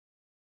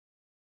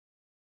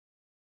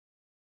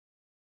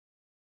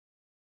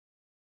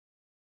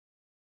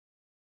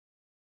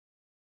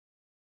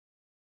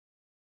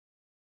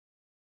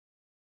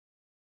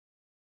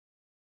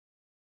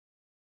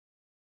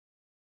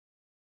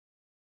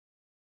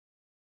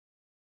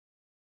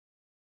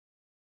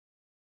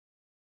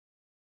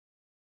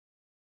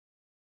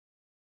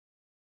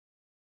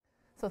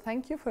So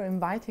thank you for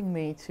inviting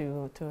me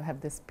to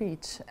have this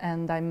speech.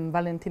 And I'm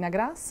Valentina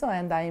Grasso,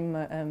 and I'm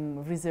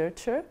a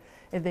researcher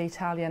at the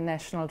Italian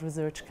National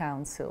Research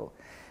Council.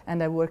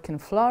 And I work in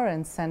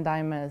Florence, and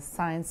I'm a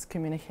science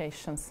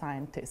communication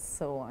scientist.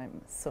 So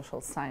I'm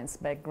social science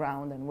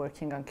background and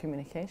working on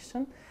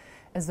communication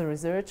as a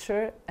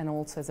researcher and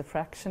also as a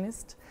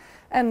fractionist.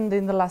 And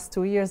in the last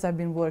 2 years, I've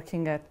been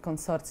working at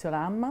Consorzio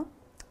Lamma.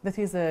 That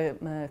is a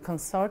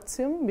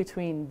consortium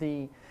between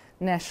the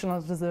National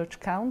Research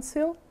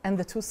Council and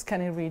the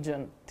Tuscany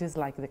region. It is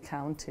like the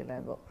county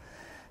level.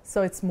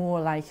 So it's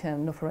more like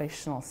an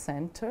operational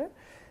center,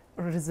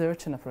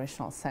 research and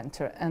operational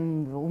center,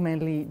 and we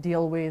mainly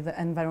deal with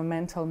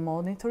environmental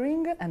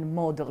monitoring and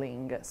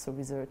modeling, so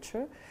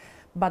researcher.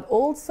 But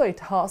also it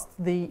hosts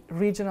the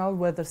regional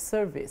weather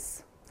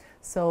service.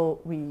 So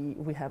we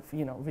have,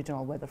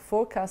 regional weather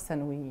forecasts,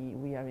 and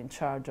we are in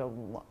charge of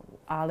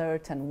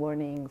alert and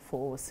warning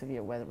for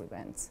severe weather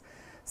events.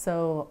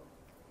 So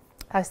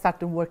I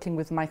started working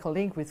with my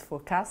colleague, with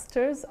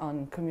forecasters,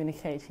 on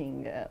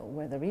communicating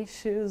weather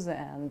issues,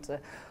 and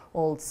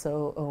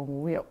also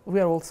we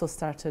are also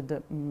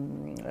started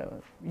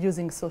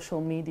using social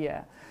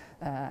media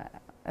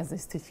as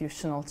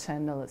institutional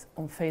channels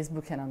on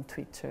Facebook and on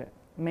Twitter,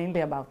 mainly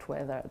about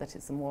weather. That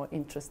is more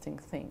interesting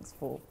things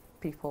for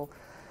people.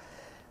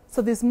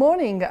 So this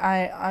morning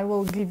I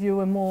will give you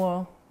a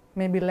more,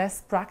 maybe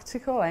less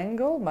practical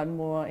angle, but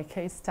more a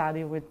case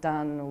study we've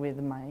done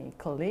with my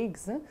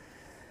colleagues.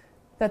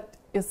 That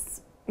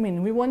is,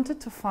 we wanted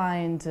to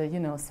find,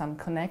 some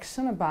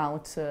connection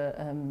about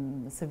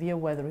severe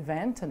weather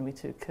event, and we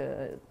took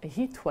a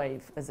heat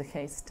wave as a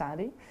case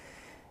study,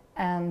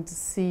 and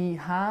see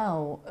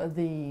how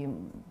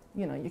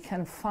you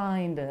can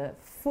find a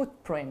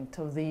footprint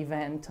of the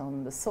event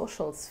on the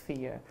social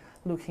sphere,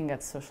 looking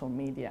at social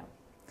media.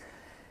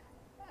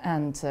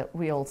 And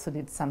we also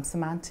did some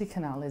semantic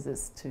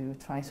analysis to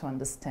try to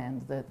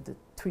understand the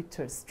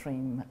Twitter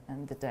stream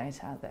and the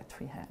data that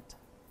we had.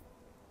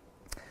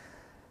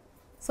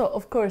 So,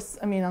 of course,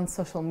 on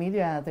social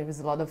media there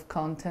is a lot of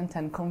content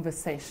and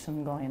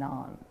conversation going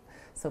on.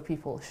 So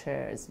people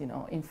share,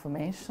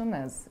 information,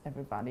 as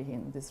everybody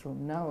in this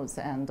room knows,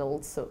 and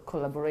also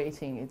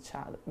collaborating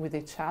with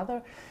each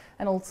other.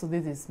 And also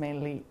this is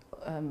mainly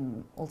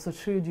also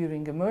true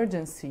during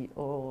emergency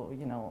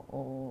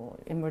or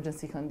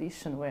emergency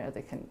condition, where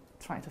they can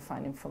try to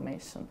find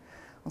information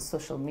on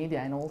social media,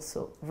 and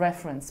also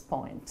reference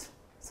point,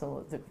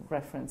 so the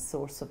reference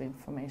source of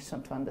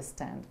information to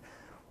understand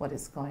what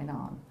is going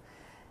on.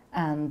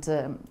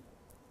 And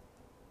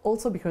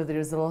also because there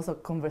is a lot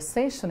of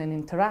conversation and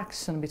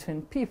interaction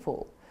between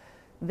people,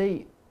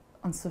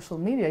 on social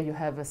media you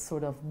have a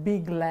sort of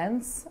big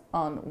lens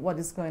on what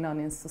is going on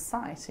in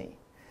society.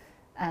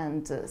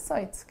 And so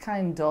it's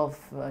kind of,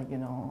 I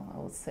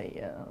would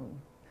say,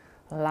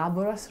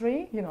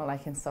 laboratory,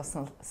 like in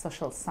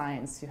social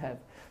science you have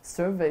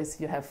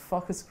surveys, you have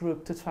focus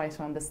group to try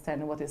to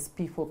understand what is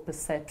people's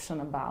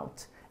perception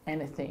about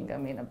anything,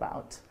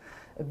 about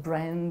a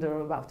brand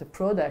or about a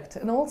product,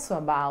 and also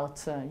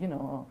about,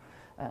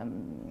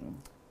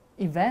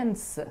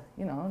 events,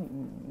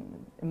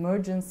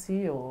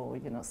 emergency or,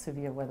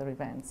 severe weather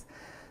events.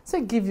 So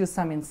it gives you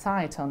some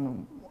insight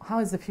on how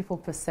is the people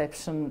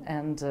perception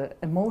and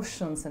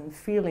emotions and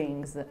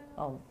feelings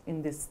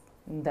in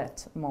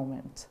that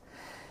moment.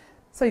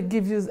 So it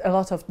gives you a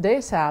lot of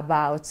data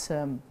about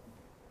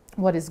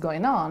what is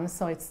going on,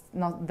 so it's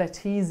not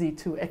that easy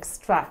to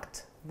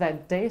extract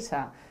that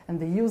data and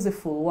the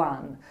useful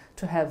one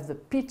to have the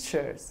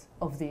pictures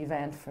of the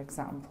event, for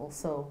example.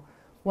 So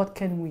what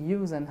can we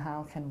use and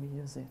how can we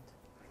use it?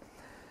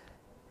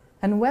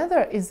 And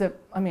weather is a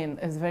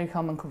very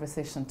common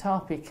conversation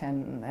topic,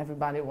 and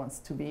everybody wants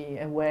to be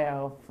aware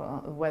of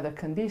weather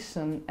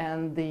condition,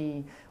 and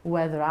the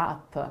weather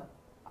app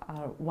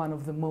are one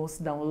of the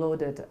most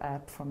downloaded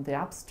app from the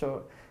App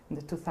Store. In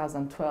the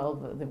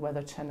 2012, the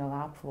Weather Channel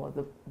app was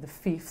the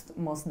 5th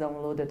most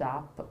downloaded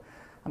app,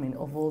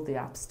 of all the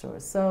app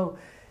stores. So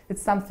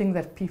it's something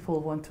that people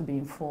want to be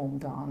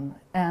informed on.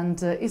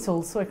 And it's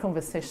also a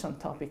conversation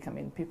topic.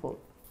 People,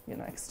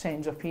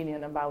 exchange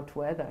opinion about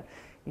weather,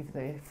 if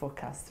the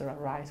forecasts are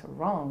right or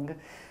wrong.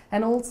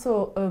 And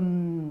also,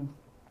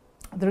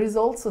 there is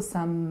also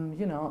some,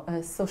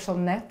 a social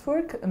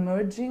network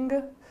emerging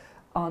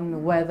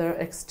on weather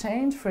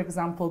exchange. For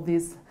example,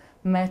 this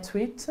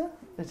Metweet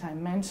that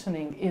I'm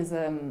mentioning is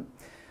a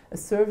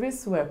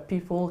service where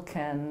people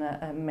can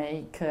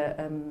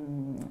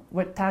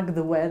tag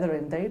the weather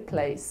in their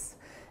place,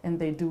 and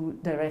they do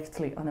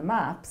directly on a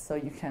map. So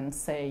you can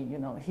say,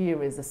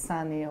 here is a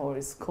sunny, or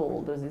it's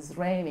cold, or it's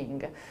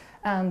raining,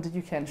 and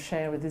you can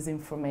share this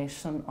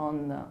information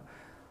on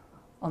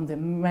the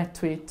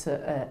Metweet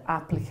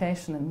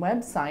application and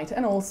website,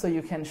 and also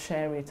you can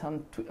share it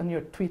on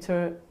your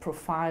Twitter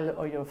profile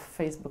or your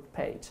Facebook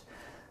page.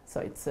 So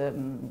it's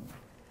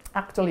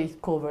actually it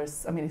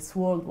covers, it's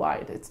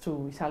worldwide. It's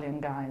 2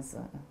 Italian guys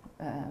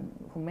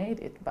who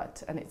made it,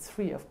 and it's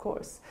free, of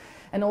course.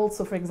 And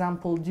also, for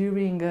example,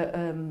 during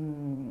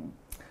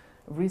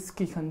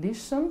risky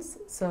conditions,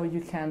 so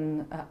you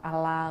can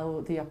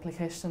allow the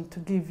application to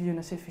give you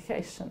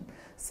notification.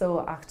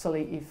 So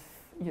actually, if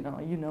you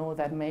know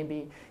that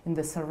maybe in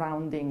the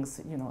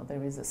surroundings,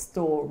 there is a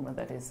storm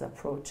that is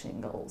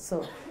approaching.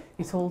 Also,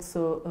 it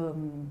also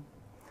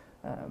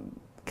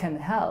can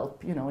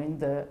help, in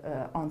the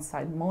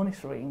on-site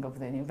monitoring of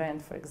the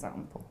event, for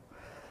example.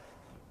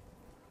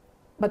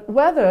 But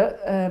weather,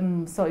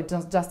 so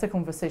it's just a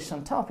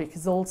conversation topic,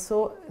 is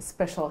also a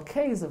special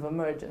case of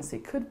emergency,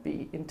 could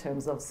be in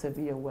terms of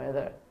severe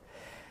weather.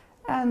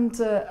 And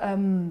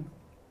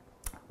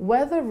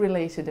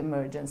weather-related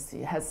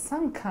emergency has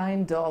some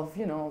kind of,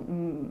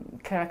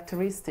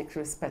 characteristic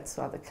respect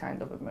to other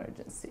kind of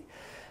emergency.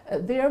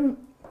 They are,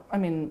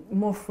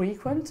 more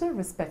frequent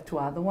respect to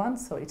other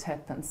ones, so it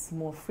happens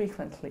more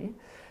frequently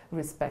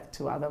respect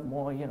to other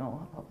more,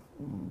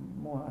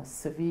 more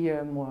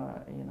severe,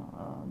 more,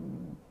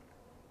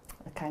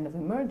 a kind of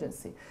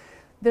emergency.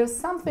 There's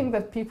something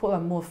that people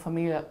are more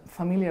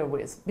familiar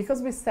with,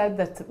 because we said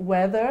that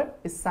weather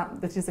is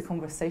that is a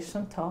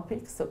conversation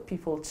topic, so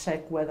people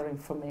check weather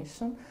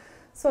information.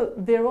 So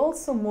they're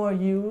also more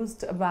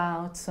used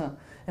about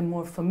and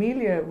more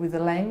familiar with the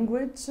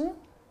language,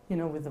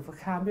 with the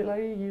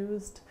vocabulary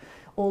used.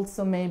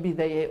 Also, maybe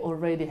they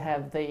already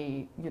have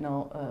the,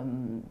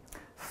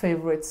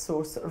 favorite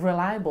source,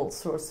 reliable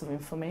source of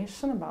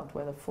information about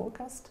weather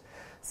forecast.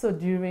 So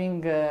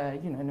during,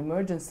 an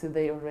emergency,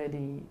 they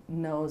already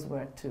knows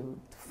where to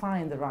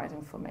find the right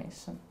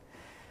information,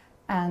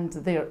 and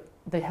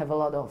they have a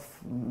lot of,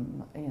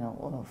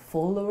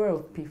 follower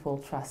of people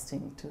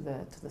trusting to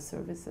the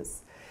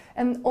services,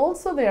 and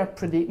also they are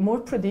more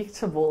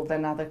predictable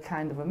than other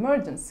kind of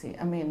emergency.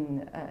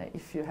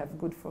 If you have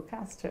good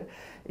forecaster,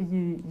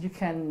 you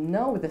can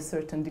know with a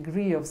certain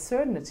degree of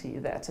certainty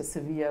that a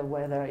severe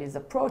weather is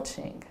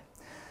approaching.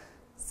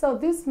 So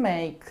this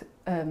makes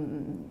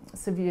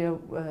severe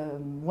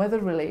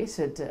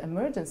weather-related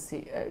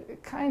emergency a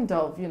kind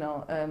of,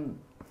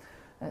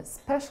 a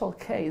special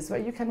case where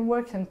you can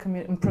work in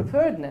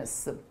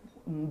preparedness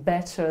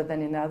better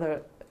than in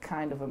other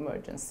kind of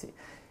emergency,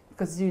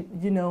 because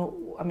you know,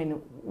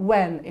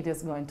 when it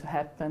is going to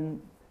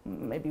happen,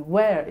 maybe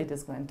where it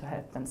is going to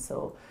happen,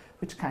 so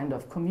which kind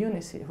of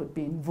community would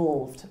be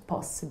involved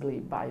possibly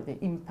by the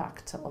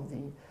impact of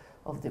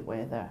the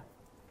weather.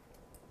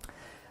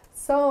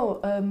 So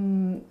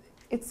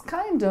it's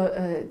kind of,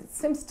 it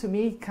seems to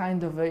me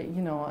kind of a,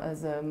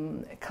 as a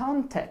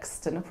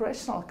context, an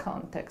operational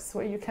context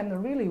where you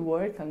can really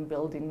work on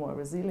building more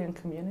resilient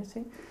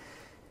community,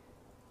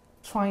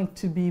 trying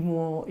to be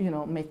more,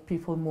 make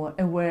people more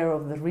aware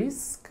of the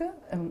risk,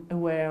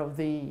 aware of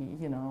the,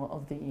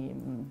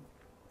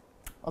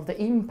 of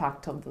the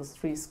impact of those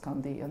risks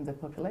on the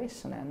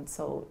population, and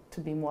so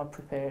to be more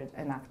prepared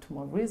and act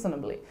more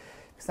reasonably.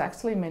 Because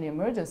actually, many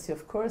emergency,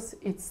 of course,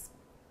 it's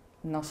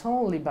not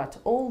only, but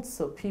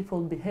also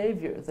people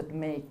behavior that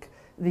make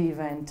the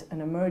event an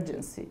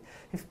emergency.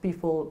 If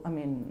people,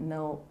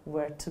 know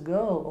where to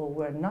go or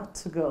where not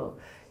to go,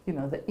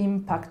 the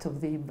impact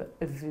of the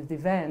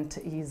event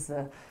is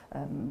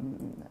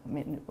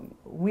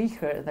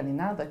weaker than in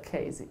other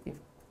cases.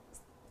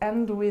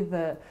 And with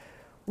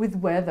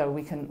weather,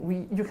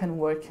 you can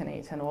work on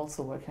it and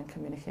also work on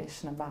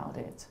communication about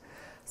it.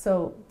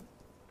 So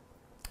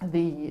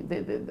in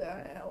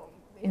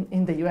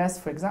the US,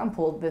 for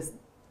example, this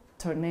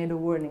tornado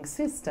warning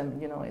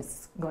system,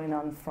 is going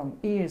on from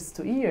years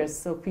to years.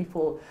 So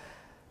people,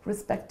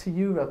 respect to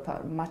Europe,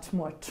 are much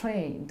more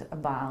trained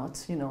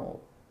about,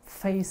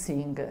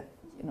 facing,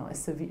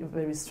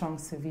 very strong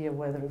severe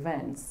weather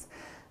events.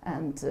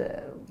 And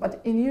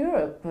but in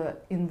Europe,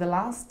 in the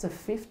last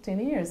 15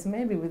 years,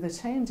 maybe with the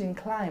changing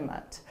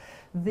climate,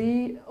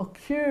 the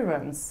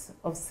occurrence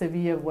of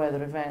severe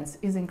weather events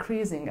is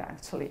increasing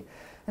actually.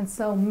 And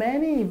so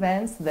many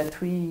events that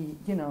we,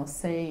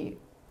 say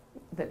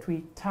that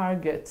we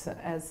target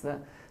as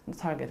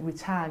we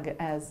tag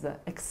as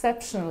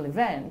exceptional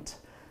event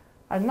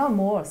are no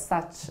more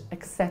such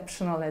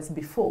exceptional as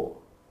before.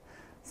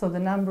 So the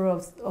number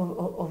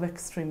of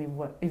extreme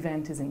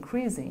event is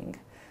increasing,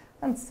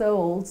 and so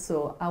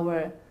also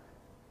our,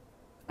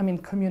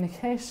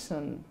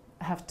 communication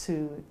have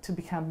to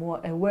become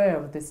more aware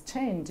of this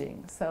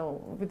changing.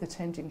 So with the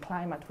changing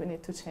climate, we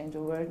need to change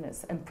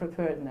awareness and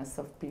preparedness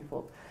of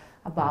people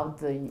about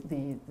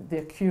the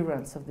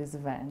occurrence of this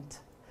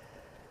event.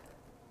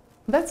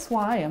 That's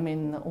why,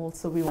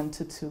 also we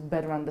wanted to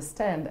better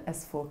understand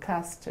as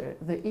forecaster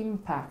the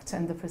impact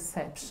and the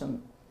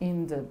perception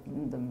in the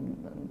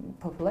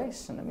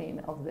population,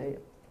 of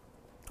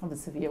the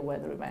severe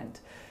weather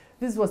event.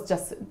 This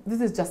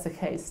is just a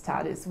case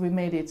study. We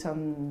made it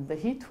on the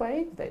heat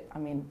wave that,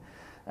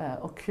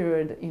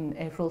 occurred in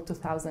April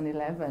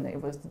 2011.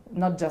 It was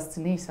not just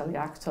in Italy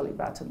actually,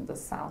 but in the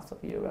south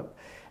of Europe.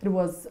 It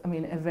was,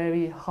 a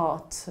very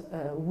hot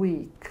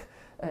week.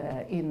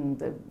 In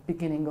the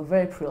beginning of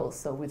April,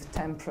 so with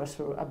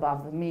temperature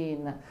above the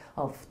mean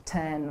of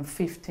 10,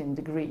 15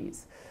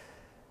 degrees.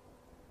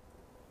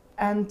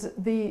 And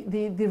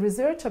the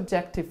research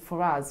objective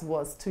for us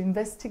was to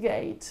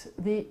investigate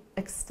the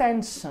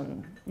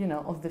extension, you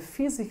know, of the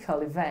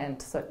physical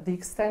event, so the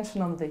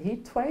extension of the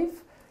heat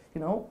wave, you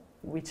know,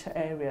 which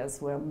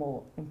areas were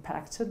more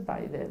impacted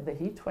by the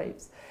heat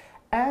waves,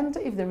 and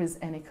if there is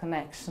any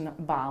connection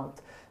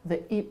about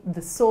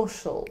the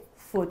social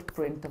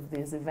footprint of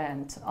this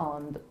event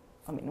on,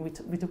 I mean,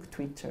 we took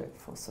Twitter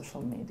for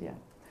social media.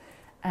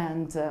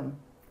 And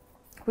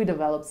we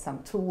developed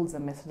some tools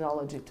and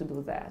methodology to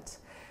do that.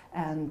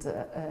 And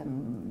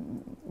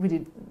we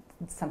did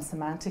some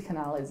semantic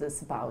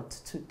analysis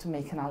to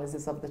make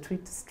analysis of the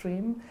Twitter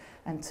stream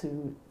and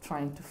to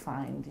trying to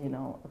find, you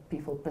know,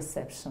 people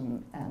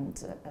perception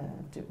and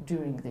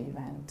during the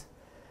event.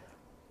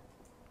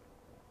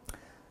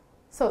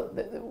 So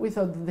we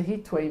thought the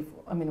heat wave,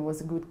 I mean, was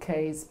a good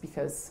case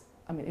because,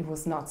 I mean, it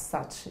was not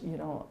such, you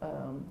know,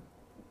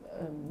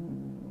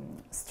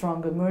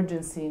 strong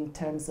emergency in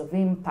terms of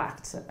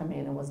impact. I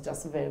mean, it was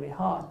just very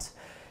hot.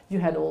 You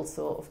had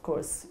also, of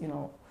course, you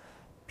know,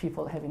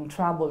 people having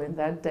trouble in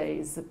that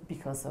days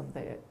because of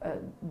the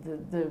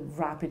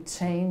rapid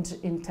change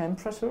in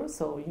temperature.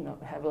 So, you know,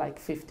 have like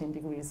 15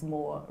 degrees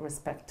more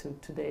respect to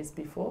 2 days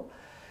before.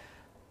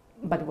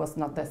 But it was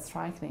not that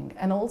striking.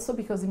 And also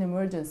because in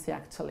emergency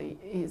actually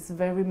is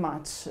very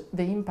much,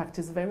 the impact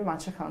is very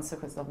much a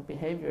consequence of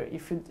behavior.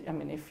 If you, I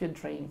mean, if you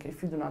drink,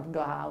 if you do not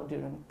go out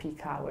during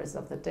peak hours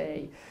of the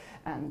day,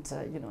 and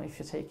you know, if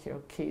you take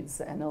your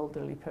kids, an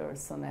elderly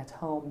person at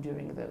home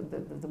during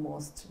the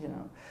most, you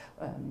know,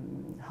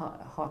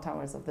 hot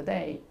hours of the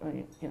day,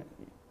 you know,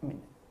 I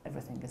mean,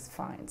 everything is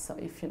fine. So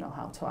if you know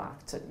how to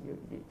act,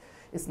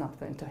 it's not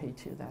going to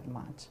hit you that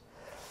much.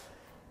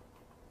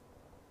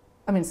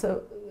 I mean,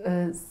 so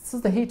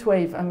the heat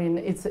wave, I mean,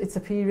 it's a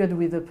period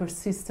with a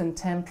persistent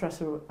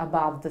temperature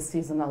above the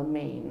seasonal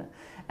mean.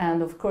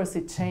 And of course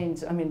it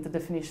changes, I mean, the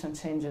definition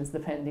changes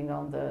depending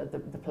on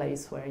the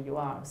place where you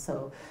are.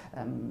 So,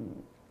 I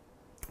mean,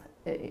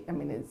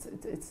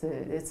 it's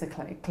a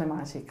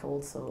climatic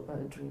also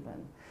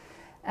driven.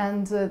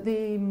 And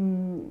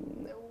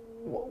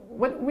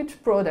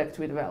which product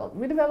we developed?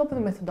 We developed a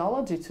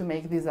methodology to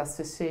make this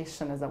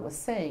association, as I was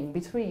saying,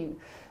 between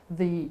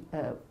the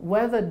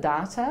weather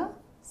data,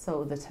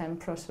 so the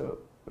temperature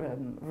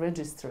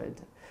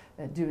registered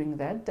during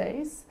that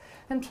days,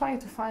 and trying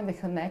to find a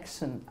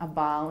connection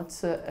about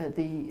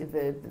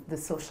the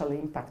social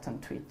impact on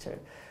Twitter.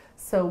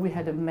 So we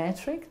had a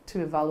metric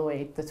to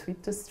evaluate the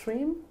Twitter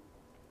stream.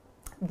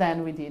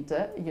 Then we did,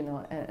 you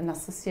know, an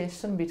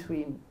association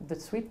between the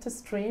Twitter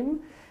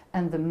stream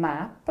and the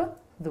map,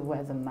 the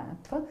weather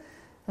map,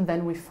 and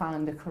then we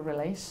found a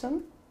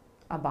correlation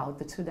about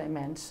the two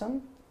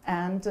dimensions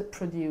and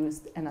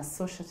produced an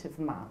associative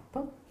map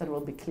that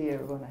will be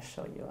clear when I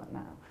show you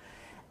now.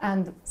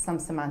 And some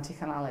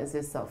semantic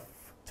analysis of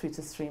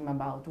Twitter stream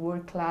about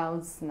word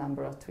clouds,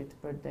 number of tweet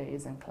per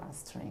days, and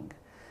clustering.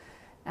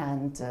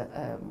 And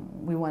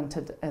we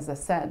wanted, as I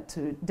said,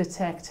 to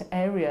detect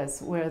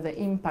areas where the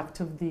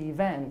impact of the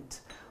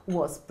event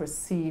was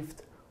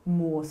perceived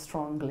more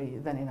strongly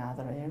than in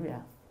other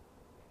areas.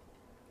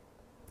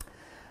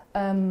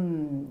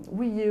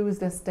 We use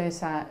this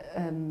data,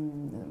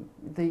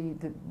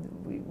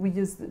 we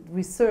use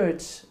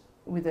research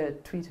with a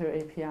Twitter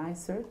API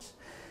search,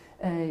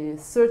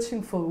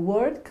 searching for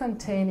words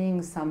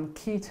containing some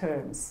key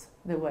terms.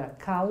 There were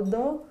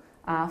caldo,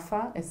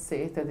 afa,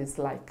 sete, that is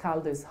like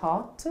caldo is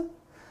hot,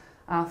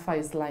 afa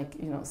is like,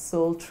 you know,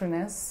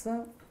 sultriness,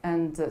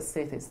 and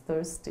sete is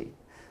thirsty.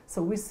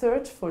 So we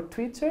searched for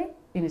Twitter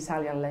in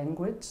Italian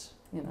language,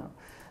 you know,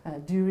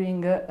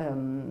 during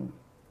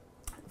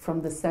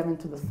from the 7th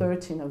to the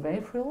 13th of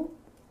April.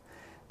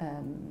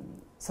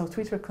 So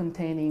Twitter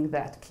containing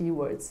that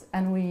keywords,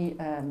 and we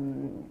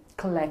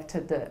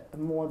collected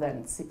more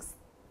than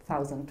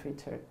 6,000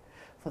 Twitter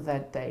for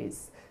that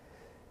days.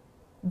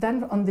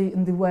 Then on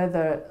the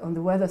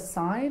weather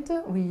side,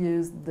 we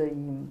used the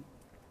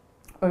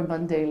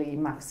urban daily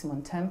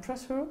maximum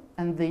temperature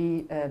and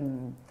the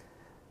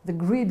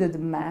gridded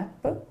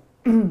map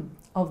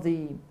of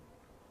the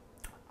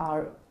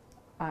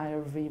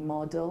IRV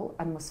model,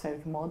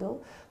 atmospheric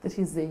model, that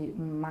is the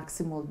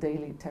maximal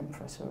daily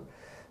temperature.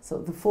 So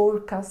the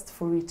forecast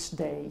for each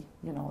day,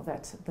 you know,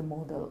 that the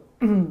model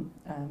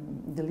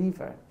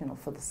deliver, you know,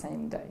 for the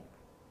same day.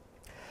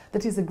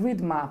 That is a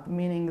grid map,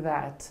 meaning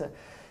that,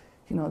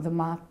 you know, the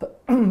map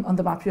on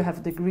the map you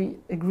have a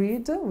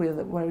grid with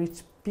where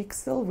each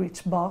pixel,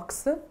 each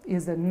box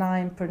is a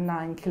 9 per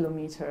 9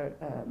 kilometer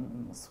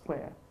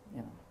square,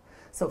 you know.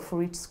 So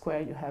for each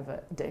square you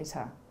have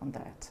data on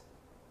that.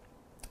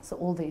 So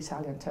all the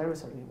Italian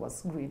territory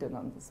was gridded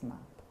on this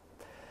map.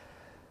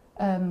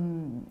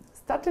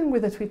 Starting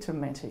with the Twitter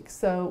metric.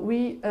 So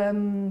we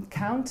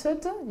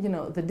counted, you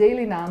know, the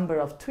daily number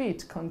of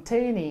tweets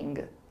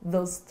containing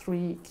those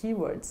 3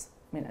 keywords.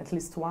 I mean, at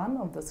least one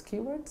of those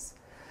keywords.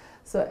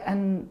 So,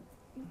 and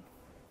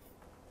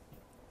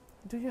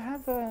do you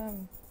have a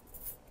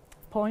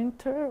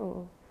pointer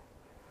or?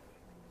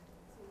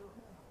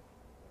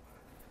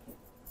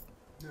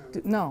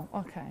 No. No,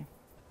 okay.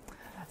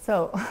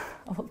 So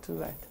I'll do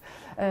that.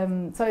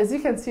 So as you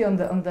can see on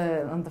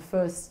the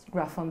first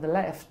graph on the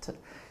left,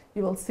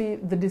 you will see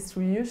the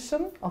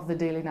distribution of the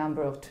daily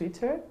number of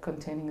Twitter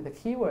containing the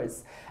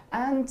keywords,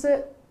 and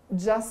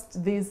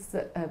just these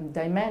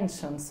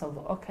dimensions of,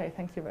 okay,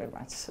 thank you very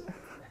much.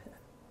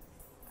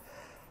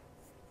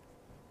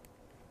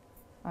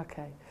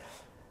 Okay,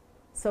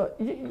 so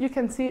you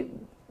can see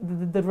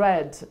the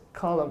red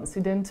columns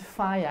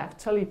identify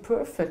actually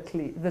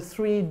perfectly the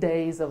 3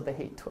 days of the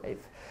heat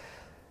wave,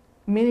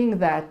 meaning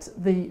that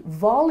the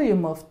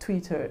volume of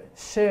Twitter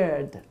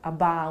shared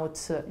about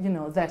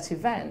that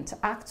event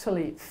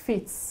actually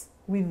fits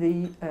with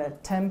the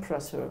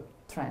temperature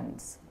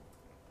trends.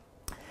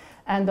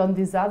 And on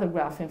this other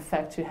graph, in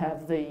fact, you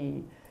have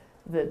the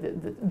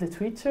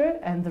Twitter,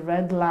 and the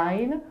red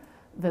line,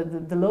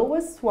 the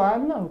lowest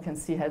one, we can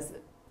see has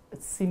a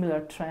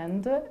similar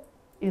trend,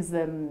 is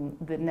the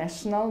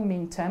national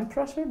mean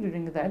temperature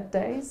during that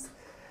days.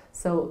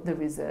 So there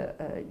is a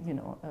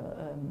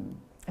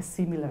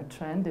similar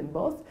trend in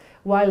both,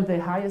 while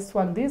the highest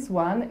one, this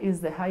one,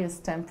 is the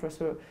highest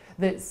temperature,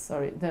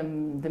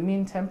 the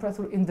mean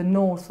temperature in the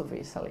north of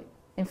Italy.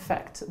 In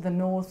fact, the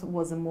north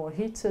was a more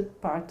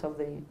heated part of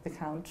the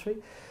country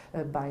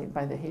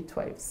by the heat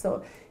wave.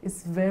 So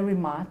it's very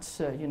much,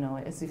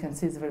 as you can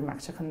see, it's very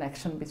much a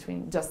connection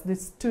between just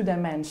these two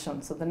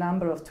dimensions, so the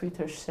number of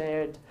Twitter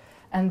shared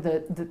and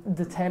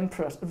the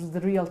temperature,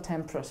 the real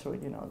temperature,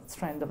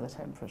 trend of the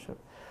temperature.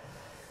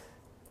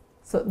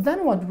 So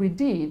then what we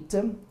did,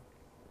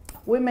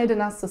 we made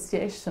an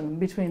association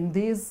between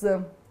these,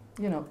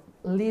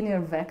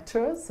 linear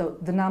vectors, so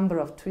the number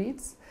of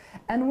tweets,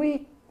 and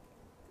we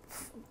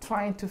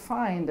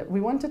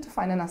wanted to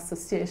find an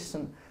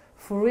association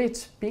for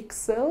each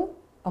pixel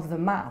of the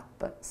map,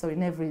 so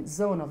in every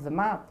zone of the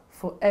map,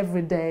 for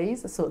every day,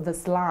 so the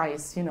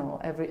slice,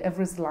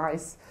 every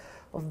slice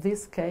of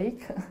this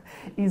cake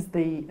is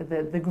the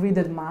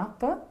gridded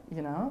map,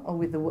 or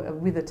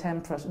with the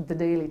temperature, the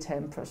daily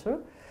temperature.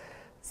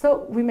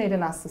 So we made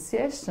an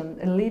association,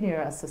 a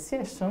linear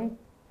association,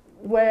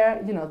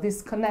 where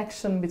this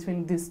connection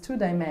between these two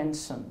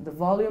dimensions, the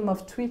volume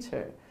of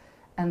Twitter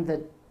and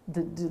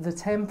the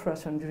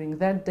temperature during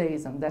that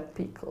days and that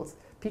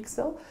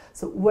pixel,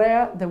 so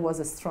where there was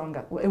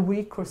a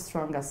weak or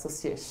strong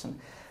association.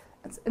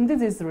 And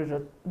this is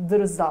the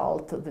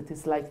result that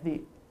is like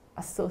the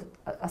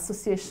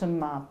association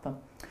map.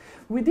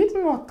 We did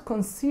not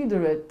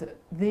consider it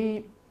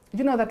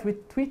that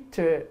with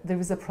Twitter there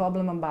is a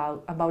problem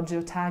about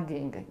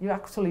geotagging. You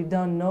actually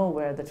don't know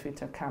where the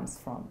Twitter comes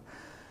from.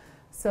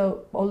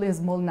 So only a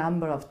small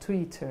number of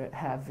Twitter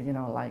have,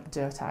 like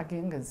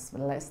geotagging is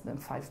less than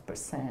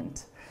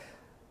 5%.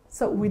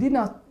 So we did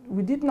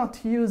not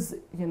use,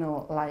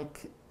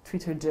 like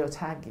Twitter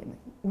geotagging.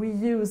 We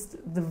used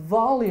the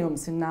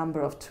volumes in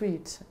number of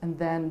tweets and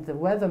then the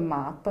weather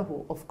map,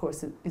 who of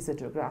course is a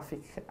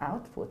geographic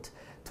output,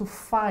 to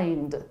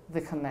find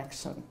the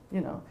connection,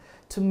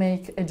 to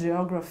make a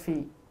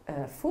geography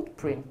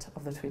footprint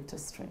of the Twitter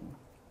stream.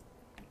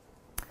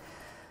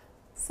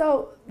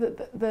 So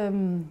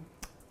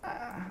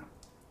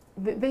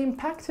the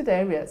impacted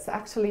areas,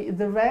 actually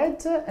the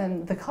red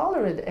and the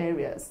colored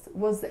areas,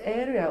 was the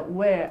area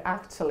where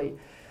actually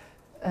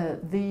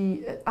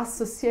the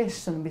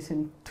association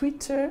between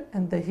Twitter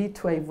and the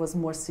heat wave was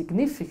more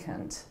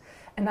significant,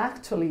 and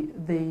actually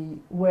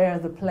were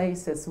the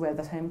places where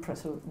the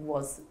temperature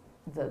was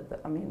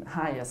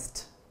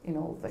highest in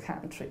all the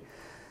country.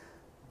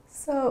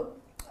 So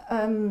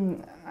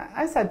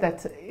I said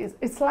that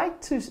it's like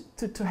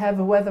to have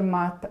a weather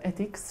map at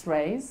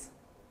X-rays.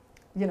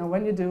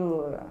 When you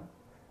do,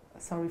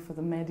 sorry for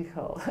the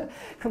medical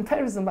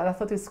comparison, but I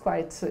thought it's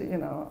quite,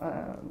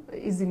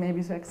 easy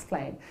maybe to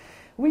explain.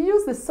 We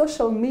use the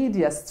social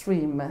media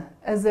stream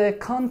as a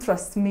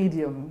contrast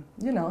medium,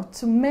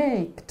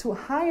 to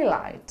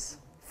highlight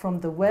from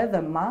the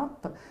weather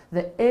map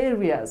the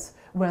areas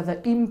where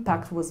the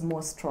impact was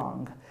more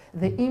strong.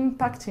 The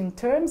impact in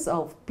terms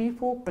of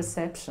people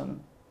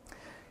perception.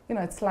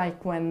 It's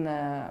like when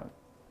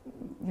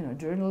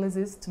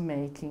journalists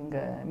making,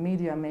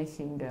 media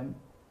making,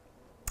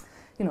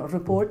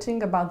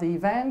 reporting about the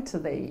event,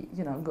 they,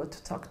 go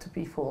to talk to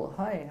people,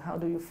 hi, how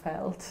do you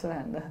felt,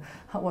 and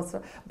how was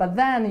it? But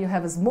then you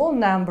have a small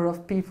number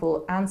of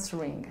people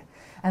answering.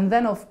 And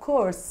then, of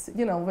course,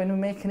 when you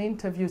make an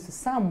interview to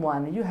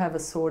someone, you have a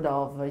sort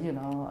of,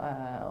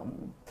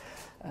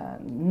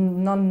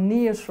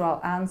 non-neutral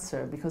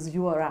answer because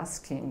you are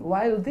asking.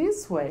 While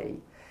this way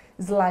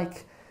is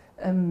like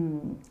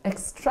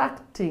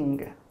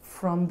extracting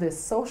from the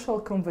social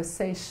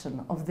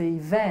conversation of the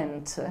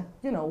event,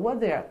 what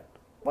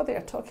they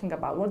are talking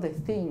about, what they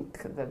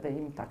think that the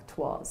impact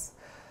was.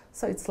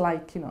 So it's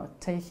like,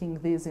 taking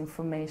this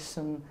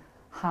information,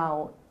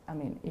 how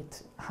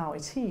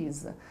it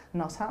is,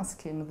 not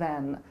asking,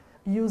 then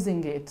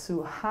using it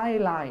to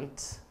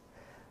highlight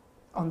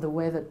on the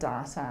weather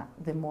data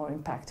the more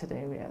impacted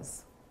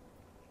areas.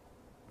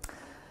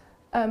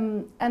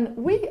 And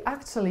we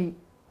actually,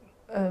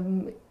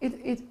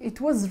 it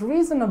was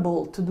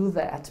reasonable to do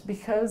that,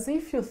 because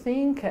if you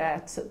think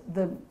at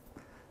the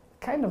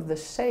kind of the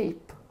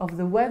shape of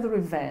the weather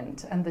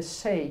event and the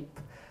shape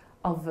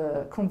of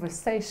a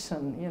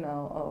conversation, you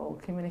know, or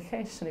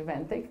communication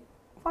event, they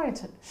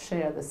quite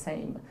share the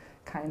same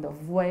kind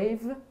of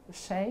wave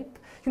shape.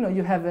 You know,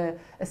 you have a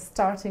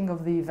starting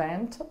of the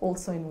event.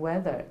 Also in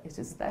weather, it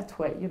is that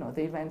way. You know,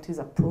 the event is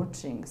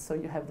approaching, so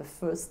you have the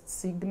first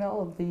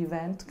signal of the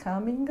event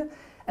coming,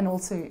 and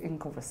also in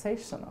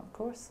conversation, of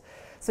course.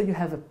 So you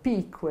have a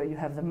peak where you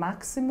have the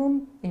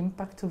maximum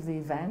impact of the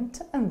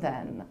event, and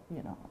then,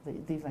 you know,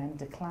 the event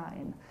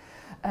decline.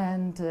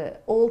 And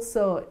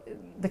also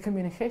the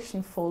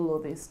communication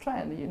follow this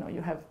trend. You know,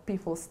 you have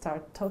people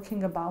start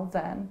talking about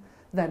then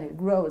it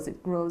grows, it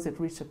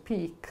reaches a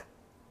peak,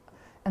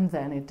 and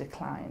then it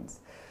declines.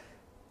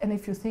 And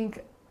if you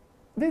think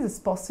this is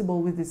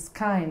possible with this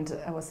kind,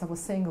 I was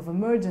saying, of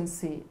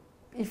emergency,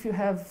 if you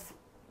have,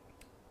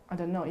 I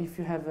don't know, if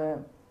you have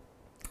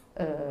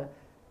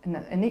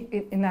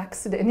an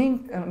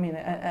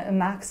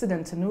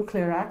accident, a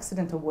nuclear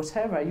accident or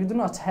whatever, you do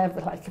not have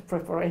like a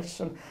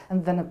preparation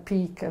and then a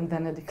peak and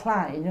then a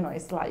decline. You know,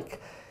 it's like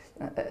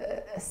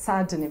a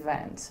sudden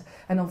event.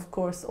 And of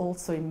course,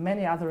 also in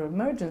many other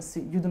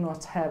emergencies, you do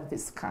not have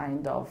this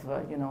kind of,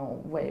 you know,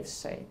 wave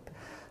shape.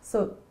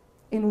 So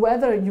in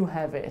weather, you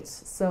have it.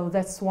 So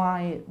that's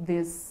why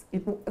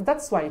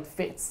that's why it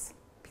fits,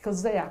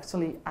 because they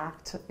actually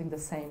act in the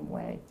same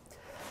way.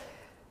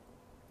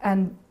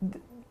 And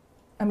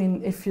I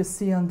mean, if you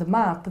see on the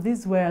map,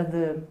 these were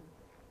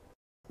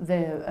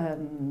the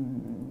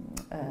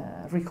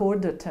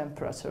recorded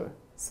temperature.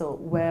 So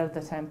where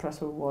the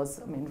temperature was,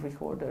 I mean,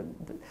 recorded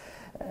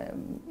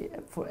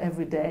for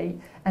every day.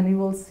 And you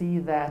will see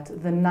that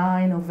the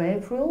 9th of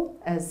April,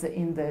 as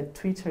in the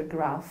Twitter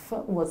graph,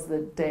 was the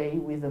day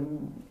with the,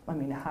 I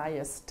mean,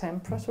 highest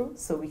temperature.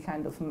 So we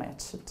kind of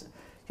matched.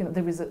 You know,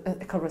 there is a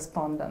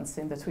correspondence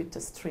in the Twitter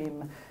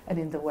stream and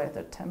in the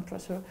weather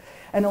temperature.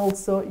 And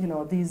also, you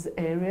know, these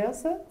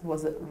areas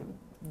was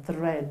the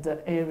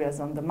red areas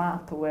on the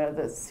map where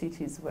the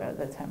cities where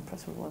the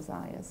temperature was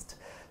highest.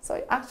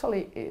 So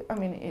actually, I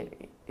mean,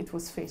 it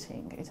was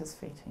fitting. It is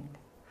fitting.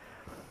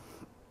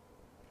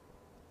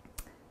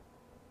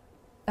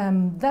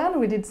 Then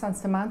we did some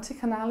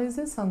semantic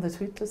analysis on the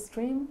Twitter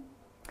stream.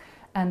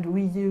 And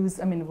we use,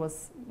 I mean, it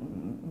was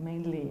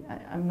mainly,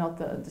 I'm not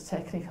the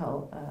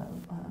technical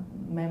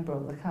member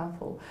of the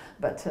couple,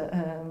 but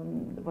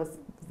it was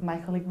my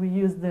colleague. We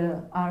used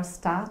the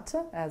RStat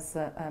as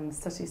a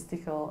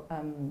statistical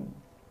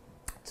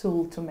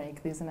tool to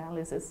make this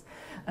analysis.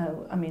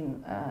 I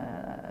mean,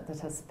 that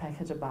has a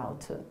package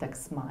about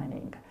text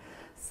mining.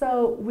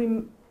 So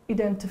we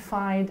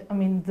identified, I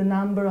mean, the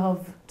number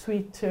of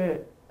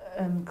Twitter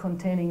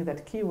containing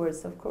that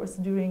keywords. Of course,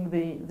 during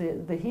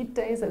the heat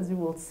days, as you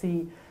will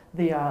see,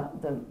 they are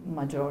the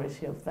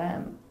majority of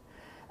them.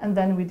 And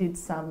then we did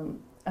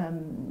some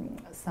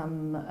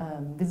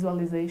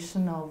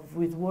visualization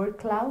with word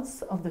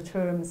clouds of the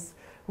terms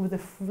with a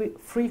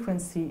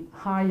frequency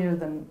higher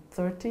than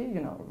 30, you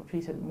know,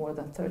 repeated more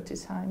than 30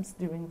 times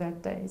during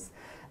that days.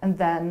 And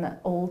then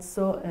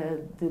also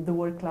the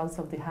word clouds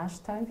of the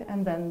hashtag,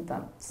 and then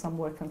some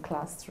work on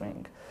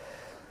clustering.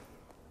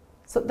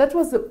 So that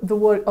was the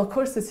word. Of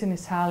course, it's in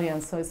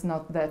Italian, so it's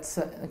not that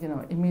you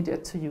know,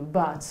 immediate to you.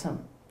 But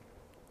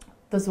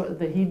those were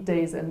the heat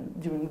days and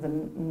during the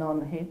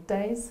non-heat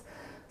days.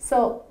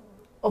 So,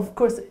 of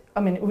course,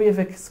 I mean, we have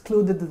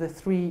excluded the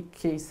 3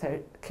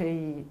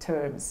 key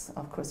terms.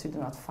 Of course, you do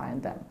not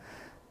find them.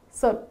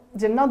 So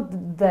they're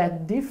not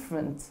that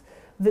different.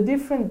 The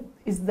difference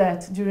is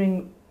that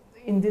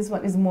in this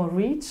one is more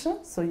rich.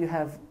 So you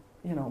have,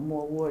 you know,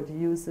 more word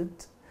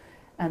used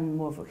and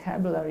more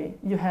vocabulary.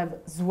 You have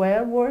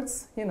swear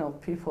words, you know,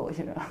 people,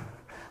 you know,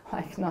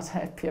 like not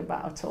happy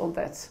about all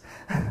that,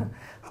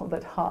 all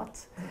that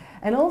hot.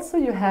 And also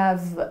you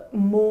have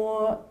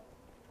more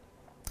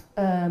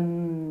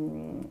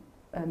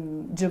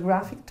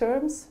geographic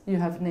terms. You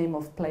have name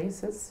of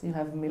places. You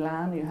have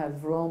Milan, you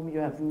have Rome, you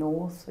have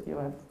North, you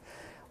have,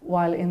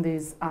 while in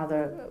these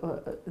other,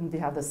 in the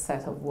other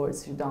set of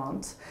words you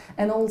don't.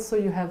 And also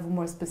you have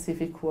more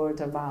specific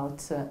word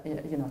about,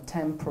 you know,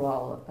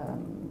 temporal,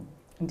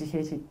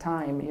 indicated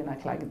time, you know,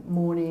 like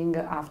morning,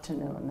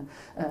 afternoon,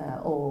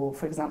 or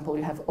for example,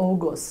 you have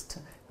August.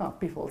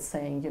 People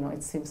saying, you know,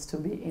 it seems to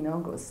be in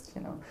August.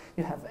 You know,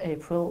 you have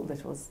April.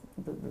 That was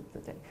the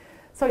day.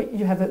 So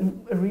you have a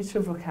richer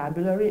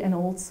vocabulary and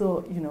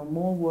also, you know,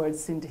 more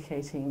words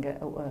indicating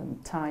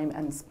time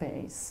and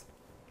space.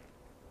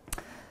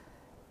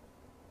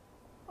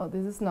 Oh,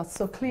 this is not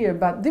so clear,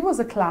 but there was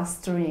a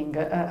clustering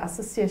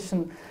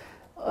association.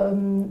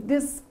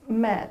 This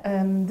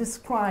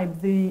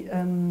described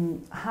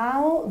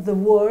how the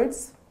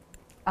words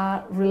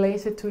are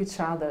related to each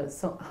other.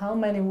 So how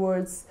many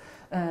words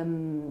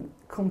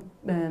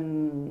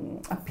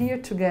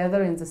appear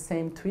together in the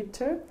same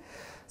Twitter.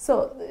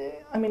 So,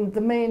 I mean,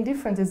 the main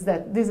difference is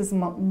that this is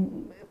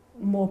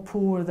more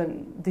poor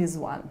than this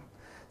one.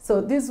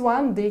 So this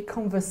one, the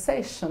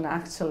conversation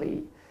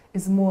actually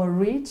is more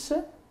rich.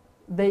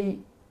 They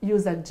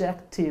use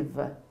adjective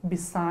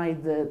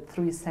beside the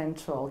 3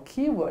 central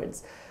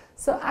keywords.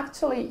 So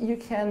actually, you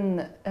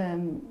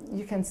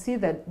can see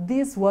that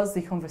this was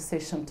the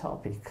conversation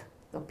topic.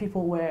 So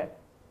people were,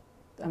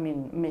 I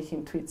mean,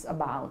 making tweets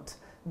about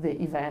the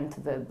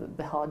event,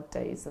 the hot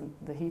days and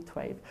the heat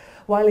wave.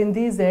 While in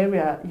this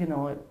area, you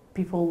know,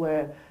 people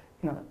were,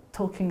 you know,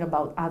 talking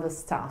about other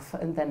stuff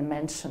and then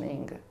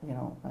mentioning, you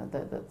know,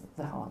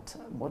 the hot,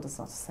 what is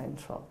not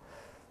central.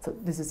 So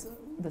this is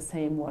the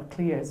same more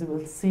clear. As you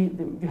will see,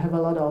 you have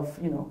a lot of,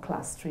 you know,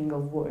 clustering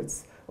of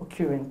words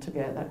occurring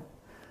together.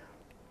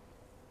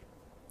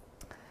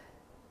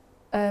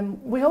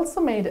 We also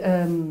made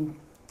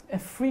a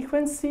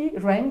frequency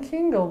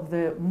ranking of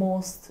the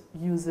most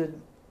used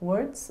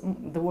words.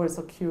 The words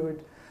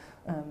occurred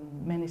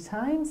many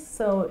times.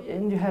 So,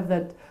 and you have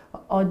that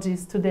oggi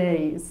is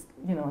today, is,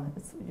 you know,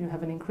 you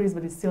have an increase,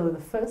 but it's still in the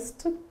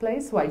first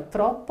place. Why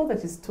troppo,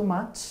 that is too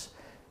much.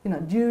 You know,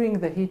 during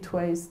the heat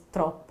waves,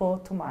 troppo,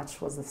 too much,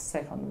 was the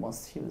second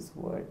most used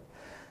word.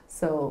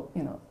 So,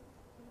 you know,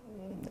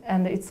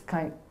 and it's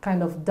kind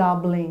of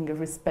doubling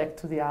respect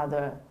to the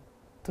other,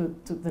 to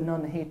the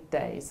non-heat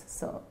days,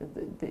 so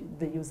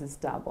the use is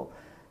double.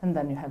 And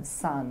then you have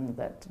sun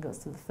that goes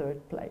to the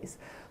third place.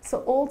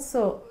 So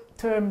also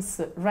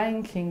terms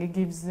ranking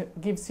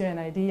gives you an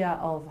idea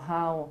of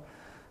how,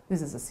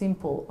 this is a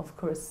simple, of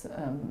course,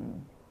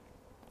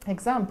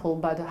 example,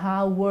 but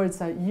how words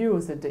are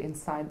used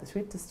inside the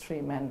Twitter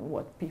stream and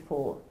what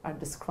people are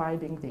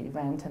describing the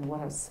event and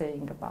what are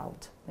saying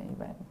about the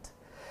event.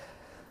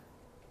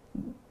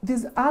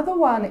 This other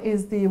one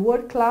is the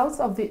word clouds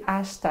of the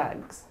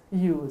hashtags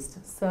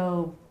used.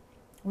 So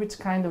which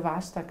kind of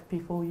hashtag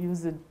people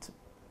use it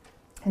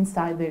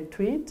inside their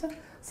tweet.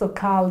 So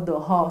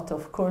caldo, hot,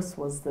 of course,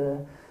 was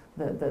the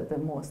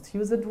most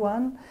used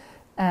one.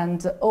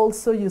 And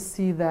also you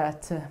see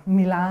that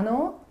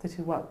Milano, that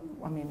is what,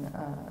 I mean,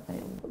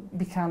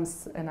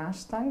 becomes an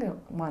hashtag,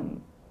 one,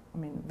 I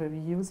mean, very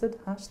used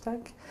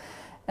hashtag.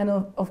 And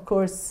of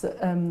course,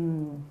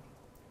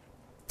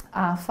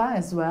 AFA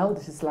as well,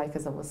 this is like,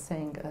 as I was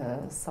saying,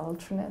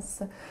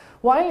 sultriness.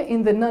 While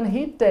in the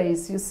non-heat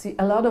days, you see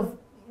a lot of,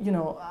 you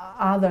know,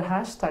 other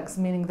hashtags,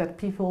 meaning that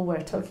people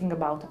were talking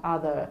about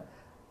other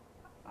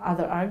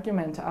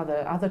argument,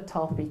 other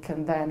topic,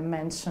 and then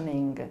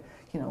mentioning,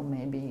 you know,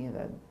 maybe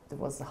that it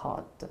was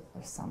hot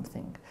or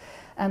something.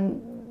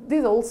 And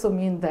this also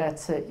means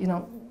that, you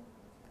know,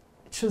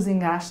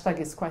 choosing hashtag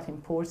is quite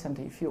important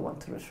if you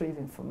want to retrieve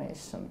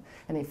information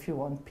and if you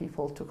want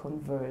people to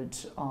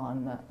converge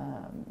on,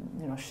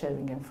 you know,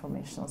 sharing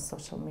information on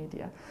social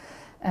media.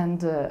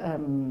 And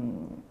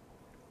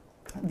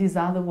this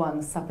other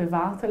one,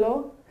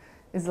 sapevatelo,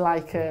 is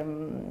like a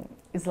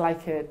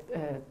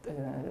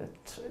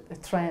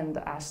trend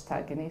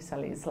hashtag in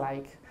Italy. It's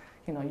like,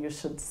 you know, you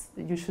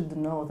should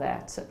know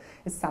that.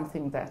 It's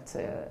something that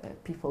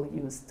people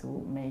use to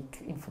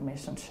make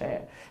information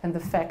share. And the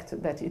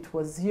fact that it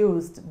was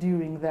used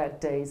during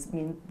that days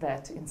means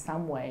that in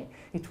some way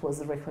it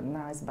was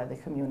recognized by the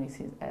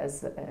community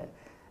as a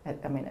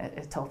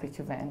topic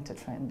event, a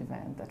trend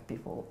event that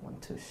people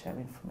want to share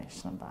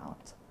information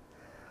about.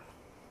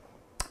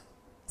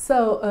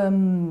 So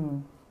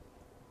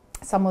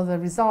some of the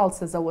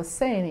results, as I was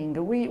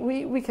saying,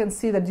 we can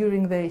see that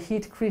during the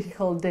heat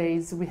critical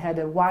days we had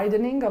a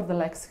widening of the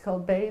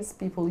lexical base,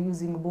 people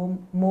using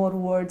more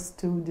words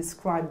to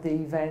describe the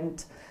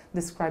event,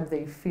 describe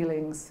their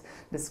feelings,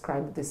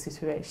 describe the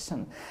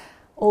situation.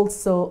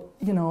 Also,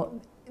 you know,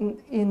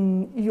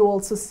 you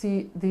also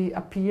see the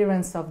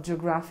appearance of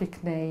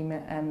geographic name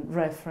and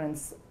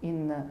reference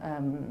in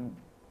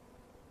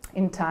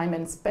time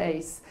and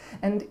space.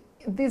 And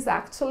this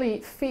actually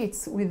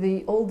fits with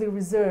all the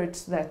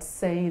research that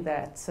say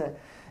that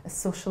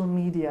social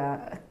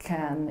media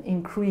can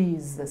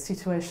increase the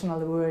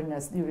situational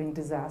awareness during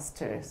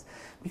disasters,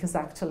 because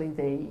actually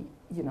they,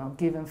 you know,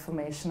 give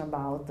information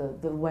about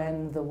the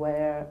when, the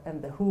where,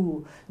 and the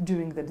who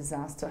during the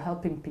disaster,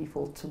 helping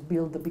people to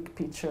build the big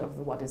picture of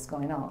what is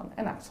going on.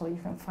 And actually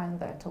you can find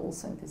that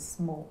also in this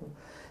small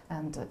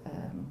and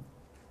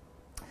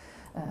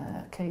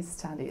case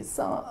studies.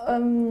 So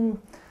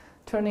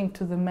turning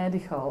to the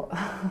medical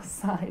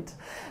side,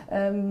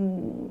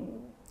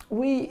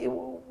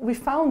 we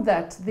found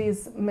that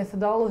this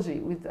methodology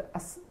with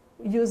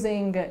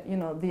using, you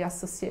know, the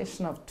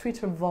association of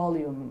Twitter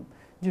volume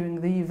during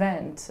the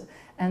event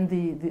and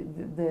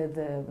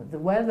the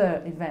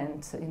weather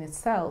event in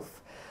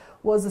itself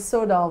was a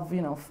sort of,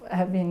 you know,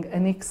 having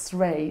an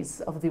X-rays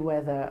of the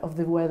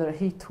weather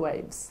heat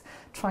waves,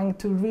 trying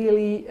to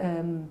really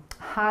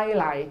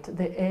highlight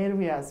the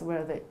areas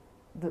where the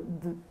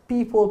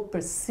people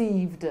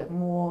perceived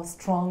more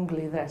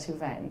strongly that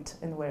event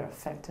and were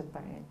affected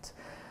by it,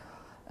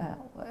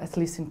 at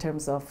least in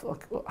terms of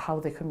how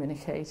they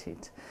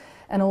communicated.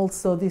 And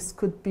also this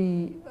could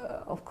be,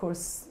 of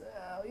course,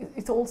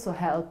 it also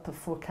helped a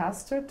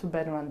forecaster to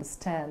better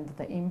understand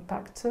the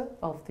impact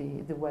of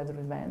the weather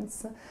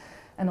events.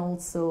 And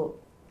also,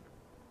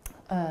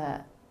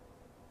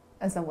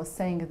 as I was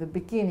saying at the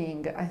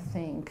beginning, I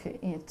think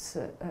it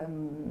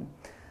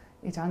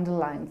it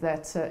underlines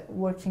that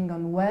working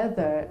on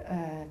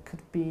weather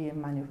could be,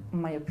 in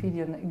my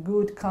opinion, a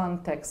good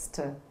context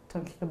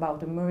talking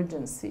about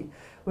emergency,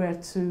 where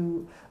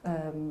to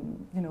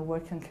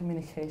work on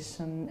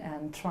communication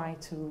and try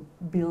to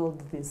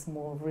build this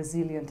more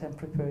resilient and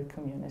prepared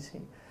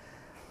community.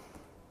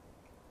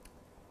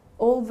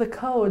 All the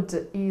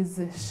code is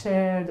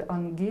shared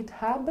on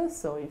GitHub,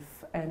 so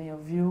if any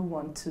of you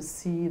want to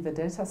see the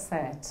data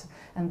set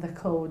and the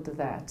code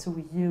that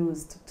we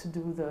used to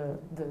do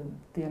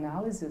the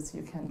analysis,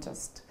 you can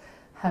just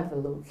have a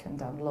look and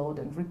download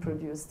and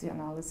reproduce the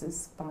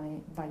analysis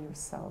by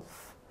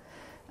yourself.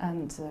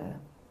 And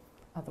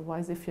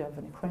otherwise, if you have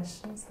any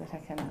questions that I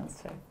can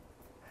answer,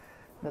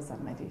 those are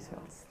my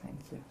details. Thank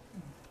you.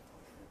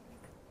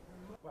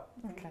 Well,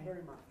 thank you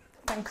very much.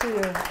 Thank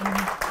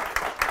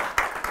you.